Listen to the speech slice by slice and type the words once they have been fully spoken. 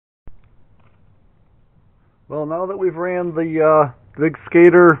Well, now that we've ran the Big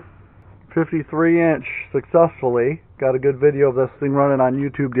Skater 53-inch successfully, got a good video of this thing running on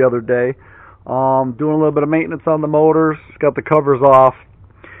YouTube the other day. Doing a little bit of maintenance on the motors, got the covers off,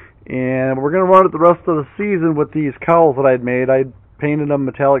 and we're going to run it the rest of the season with these cowls that I'd made. I painted them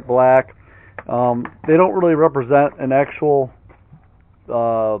metallic black. They don't really represent an actual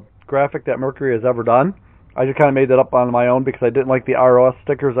graphic that Mercury has ever done. I just kind of made that up on my own because I didn't like the ROS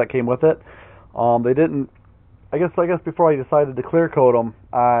stickers that came with it. They didn't. I guess before I decided to clear coat them,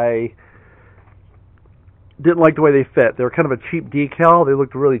 I didn't like the way they fit. They were kind of a cheap decal. They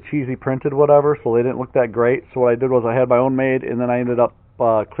looked really cheesy printed, whatever, so they didn't look that great. So what I did was I had my own made, and then I ended up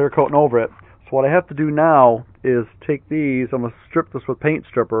clear coating over it. So what I have to do now is take these. I'm going to strip this with paint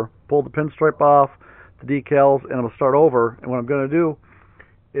stripper, pull the pinstripe off, the decals, and I'm going to start over. And what I'm going to do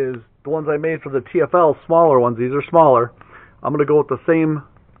is the ones I made for the TFL, smaller ones, these are smaller. I'm going to go with the same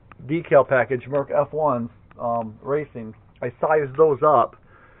decal package, Merc F1s, Racing. I sized those up.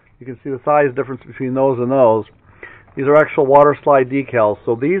 You can see the size difference between those and those. These are actual water slide decals.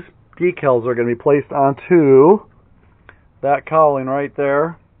 So these decals are going to be placed onto that cowling right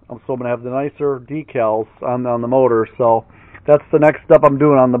there. So I'm going to have the nicer decals on the motor. So that's the next step I'm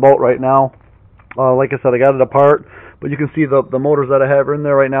doing on the boat right now. Like I said, I got it apart, but you can see the motors that I have in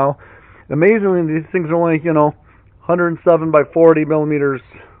there right now. Amazingly, these things are only 107 by 40 millimeters.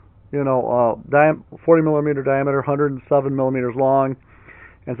 40 millimeter diameter, 107 millimeters long,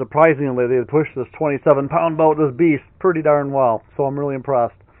 and surprisingly they pushed this 27-pound boat, this beast, pretty darn well. So I'm really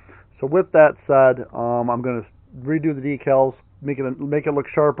impressed. So with that said, I'm going to redo the decals, make it look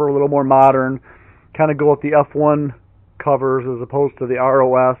sharper, a little more modern, kind of go with the F1 covers as opposed to the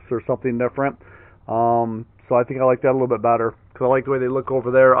ROS or something different. So I think I like that a little bit better because I like the way they look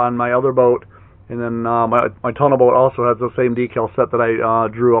over there on my other boat. And then my tunnel boat also has the same decal set that I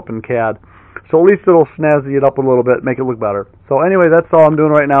drew up in CAD. So at least it'll snazzy it up a little bit, make it look better. So anyway, that's all I'm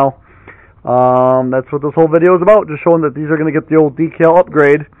doing right now. That's what this whole video is about, just showing that these are going to get the old decal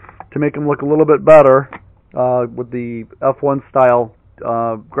upgrade to make them look a little bit better with the F1 style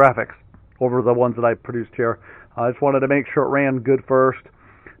graphics over the ones that I produced here. I just wanted to make sure it ran good first.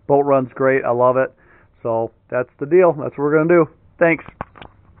 Boat runs great. I love it. So that's the deal. That's what we're going to do. Thanks.